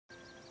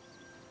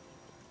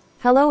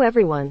Hello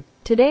everyone.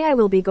 Today I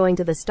will be going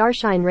to the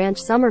Starshine Ranch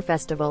Summer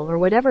Festival or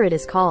whatever it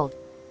is called.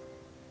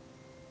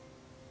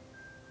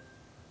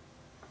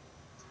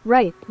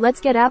 Right,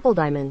 let's get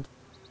Applediamond.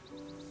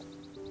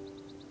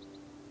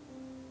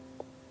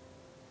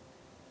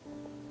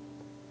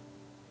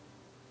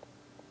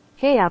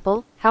 Hey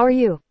Apple, how are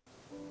you?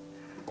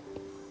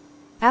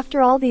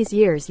 After all these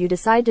years you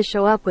decide to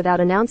show up without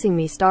announcing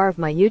me star of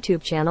my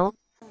YouTube channel?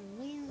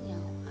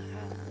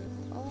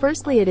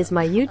 Firstly, it is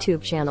my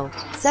YouTube channel.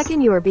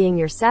 Second, you are being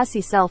your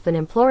sassy self and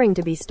imploring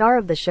to be star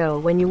of the show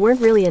when you weren't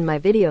really in my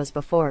videos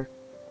before.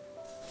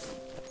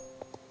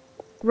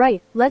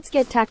 Right, let's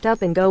get tacked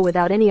up and go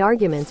without any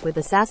arguments with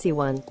the sassy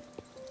one.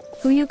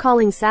 Who you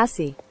calling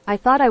sassy? I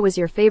thought I was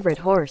your favorite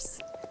horse.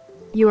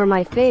 You are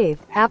my fave,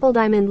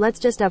 Applediamond. Let's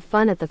just have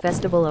fun at the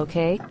festival,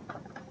 okay?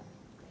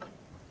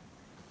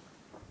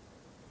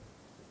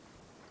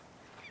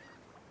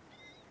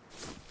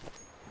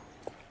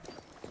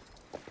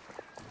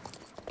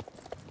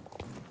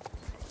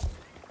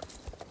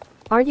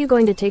 Aren't you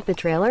going to take the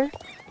trailer?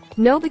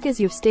 No, because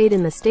you've stayed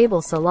in the stable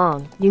so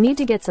long, you need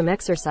to get some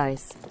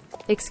exercise.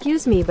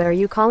 Excuse me, but are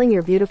you calling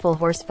your beautiful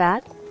horse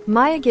fat?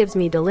 Maya gives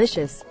me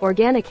delicious,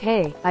 organic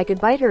hay. I could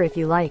bite her if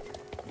you like.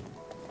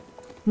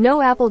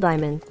 No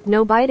Applediamond,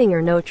 no biting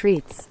or no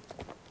treats.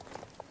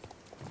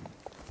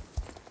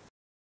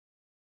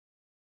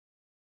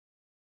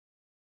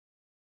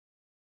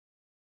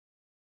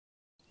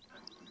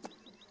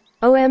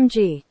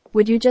 OMG,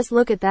 would you just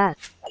look at that?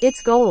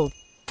 It's gold.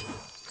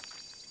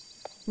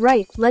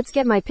 Right, let's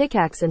get my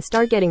pickaxe and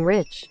start getting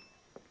rich.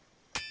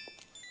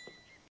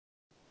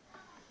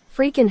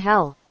 Freaking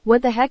hell,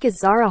 what the heck is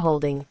Zara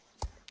holding?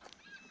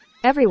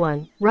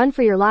 Everyone, run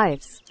for your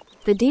lives.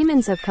 The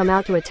demons have come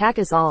out to attack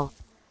us all.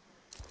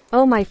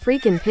 Oh my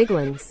freaking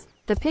piglins.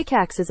 The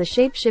pickaxe is a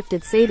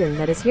shape-shifted Satan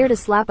that is here to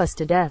slap us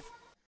to death.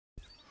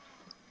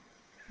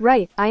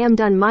 Right, I am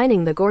done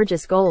mining the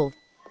gorgeous gold.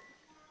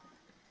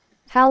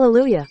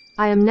 Hallelujah.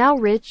 I am now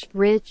rich,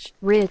 rich,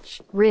 rich,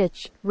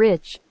 rich,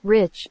 rich,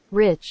 rich,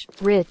 rich, rich,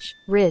 rich,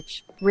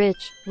 rich,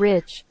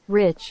 rich,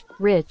 rich,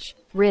 rich,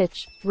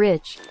 rich,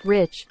 rich,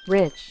 rich,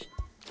 rich.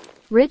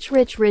 Rich,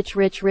 rich, rich,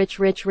 rich, rich,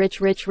 rich,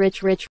 rich, rich,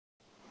 rich, rich.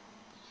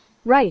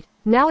 Right,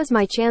 now is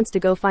my chance to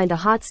go find a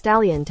hot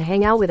stallion to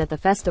hang out with at the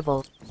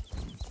festival.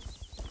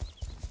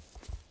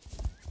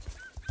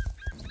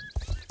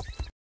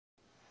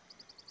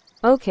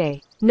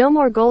 Okay, no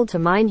more gold to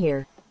mine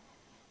here.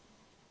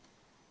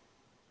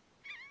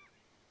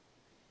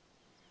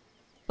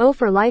 Oh,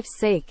 for life's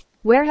sake,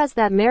 where has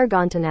that mare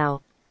gone to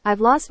now?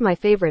 I've lost my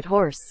favorite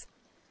horse.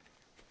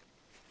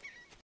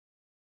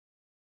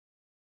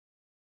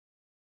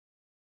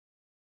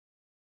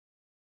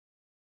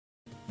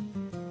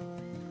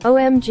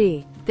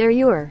 OMG, there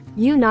you are,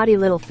 you naughty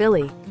little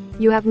filly.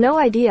 You have no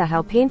idea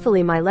how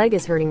painfully my leg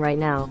is hurting right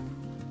now.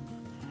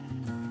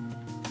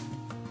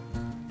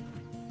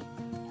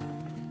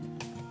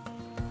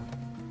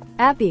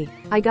 Appy,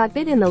 I got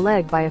bit in the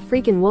leg by a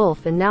freaking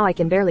wolf and now I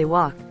can barely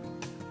walk.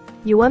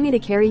 You want me to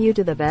carry you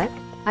to the vet?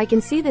 I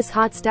can see this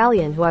hot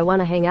stallion who I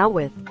want to hang out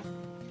with.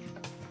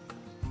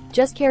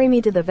 Just carry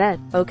me to the vet,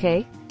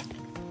 okay?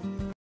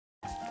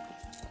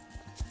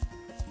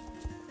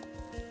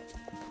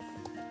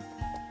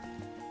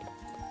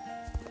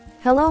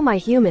 Hello, my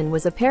human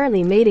was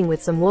apparently mating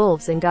with some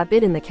wolves and got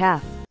bit in the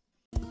calf.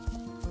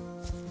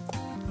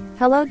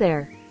 Hello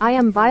there, I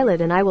am Violet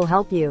and I will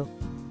help you.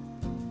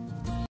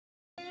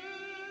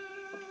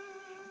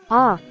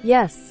 Ah,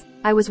 yes.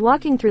 I was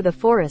walking through the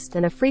forest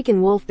and a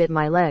freaking wolf bit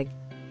my leg.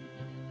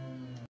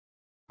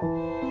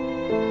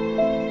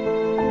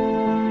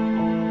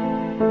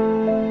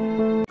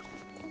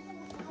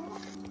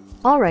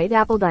 Alright,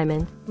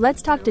 Applediamond,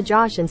 let's talk to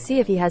Josh and see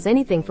if he has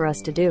anything for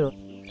us to do.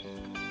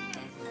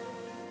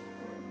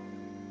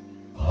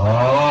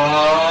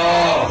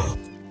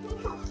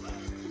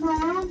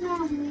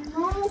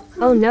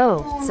 Oh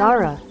no,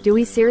 Zara, do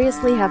we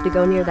seriously have to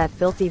go near that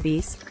filthy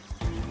beast?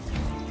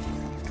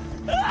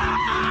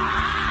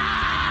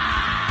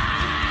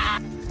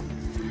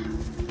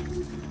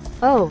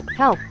 Oh,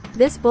 help,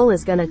 this bull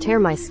is gonna tear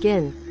my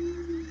skin.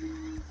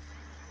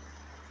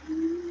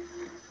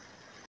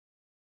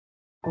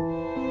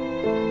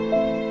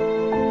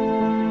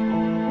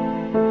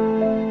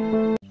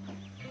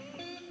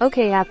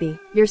 Okay Appy,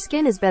 your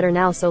skin is better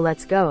now, so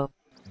let's go.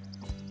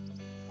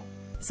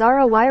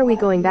 Zara, why are we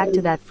going back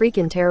to that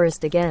freaking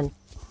terrorist again?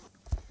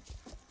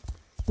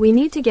 We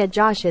need to get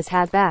Josh his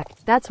hat back,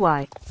 that's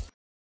why.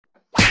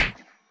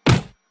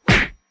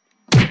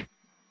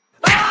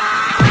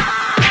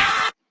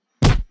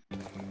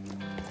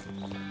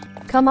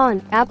 Come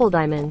on,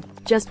 Applediamond,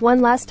 just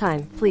one last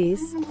time,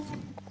 please.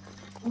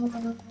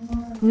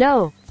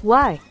 No,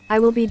 why? I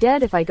will be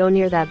dead if I go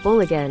near that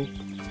bull again.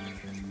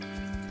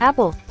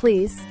 Apple,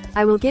 please,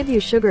 I will give you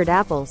sugared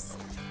apples.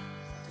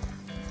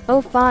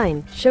 Oh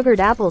fine, sugared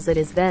apples it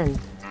is then.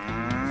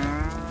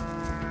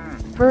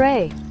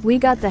 Hooray, we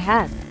got the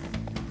hat.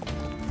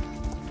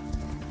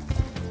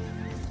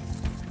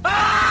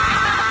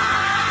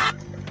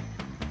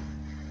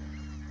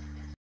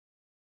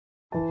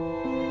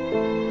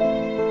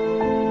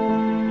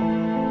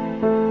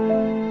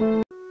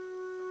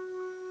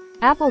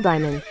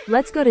 Applediamond,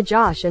 let's go to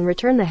Josh and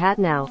return the hat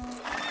now.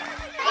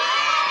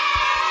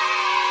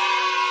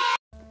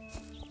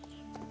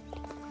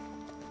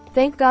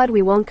 Thank God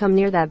we won't come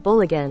near that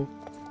bull again.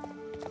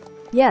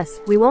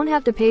 Yes, we won't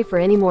have to pay for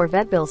any more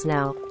vet bills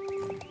now.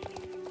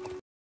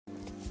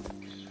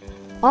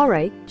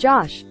 Alright,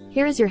 Josh,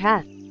 here is your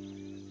hat.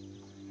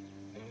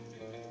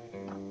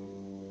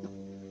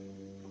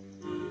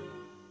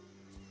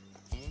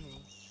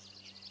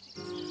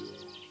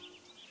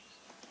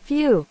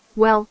 Phew,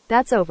 well,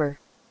 that's over.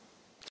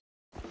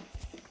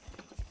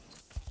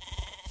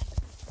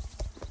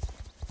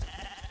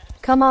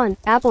 Come on,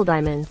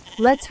 Applediamond,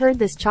 let's herd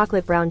this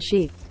chocolate brown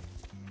sheep.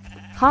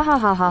 Ha ha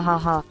ha ha ha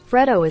ha,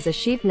 Fredo is a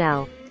sheep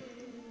now.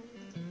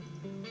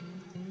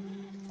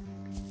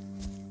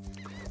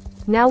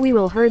 Now we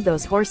will herd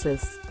those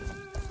horses.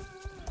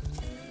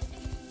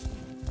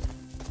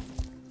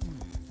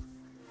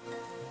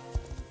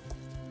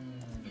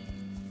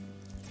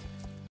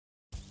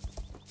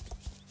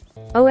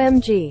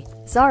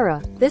 OMG,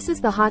 Zara, this is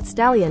the hot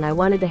stallion I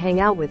wanted to hang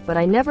out with, but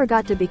I never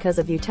got to because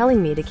of you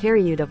telling me to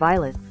carry you to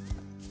Violet.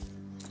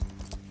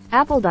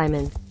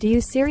 Applediamond, do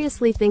you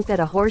seriously think that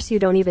a horse you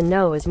don't even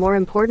know is more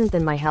important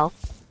than my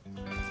health?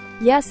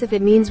 Yes, if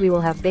it means we will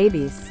have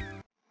babies.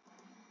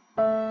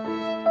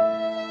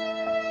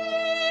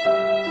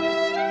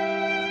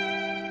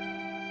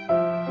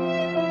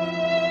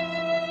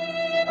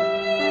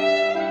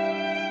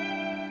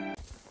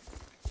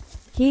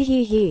 Hee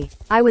hee hee,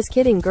 I was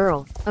kidding,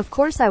 girl. Of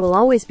course I will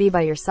always be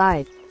by your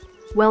side.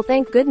 Well,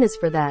 thank goodness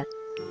for that.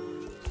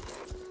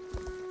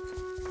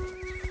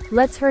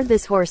 Let's herd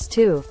this horse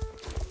too.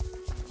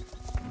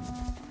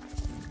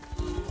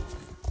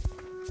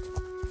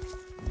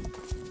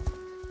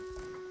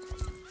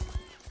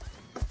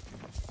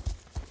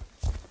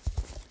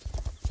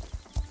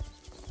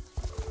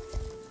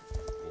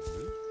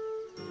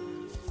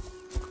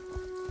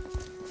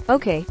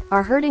 Okay,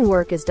 our herding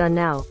work is done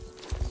now.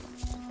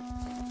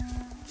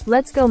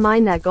 Let's go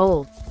mine that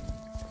gold.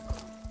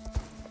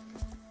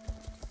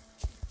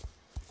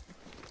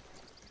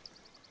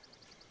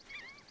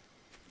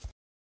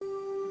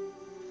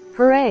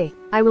 Hooray!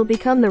 I will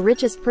become the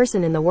richest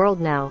person in the world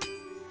now.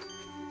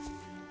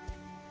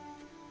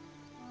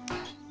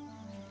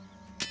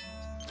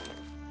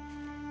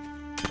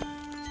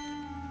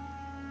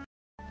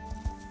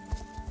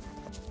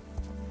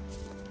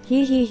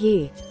 Hee hee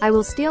hee. I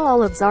will steal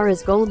all of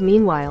Zara's gold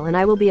meanwhile, and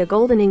I will be a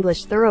golden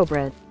English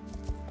thoroughbred.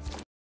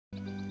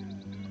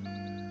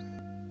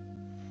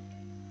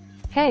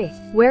 Hey,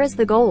 where is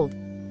the gold?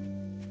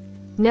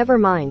 Never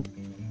mind.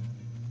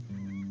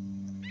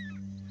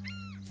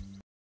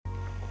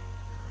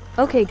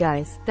 Okay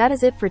guys, that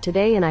is it for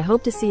today, and I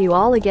hope to see you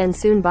all again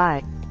soon.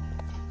 Bye.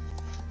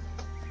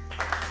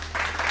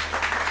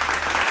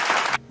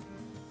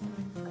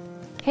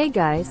 Hey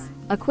guys,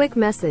 a quick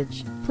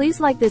message. Please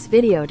like this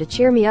video to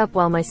cheer me up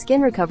while my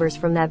skin recovers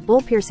from that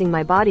bull piercing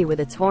my body with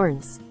its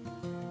horns.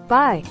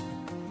 Bye.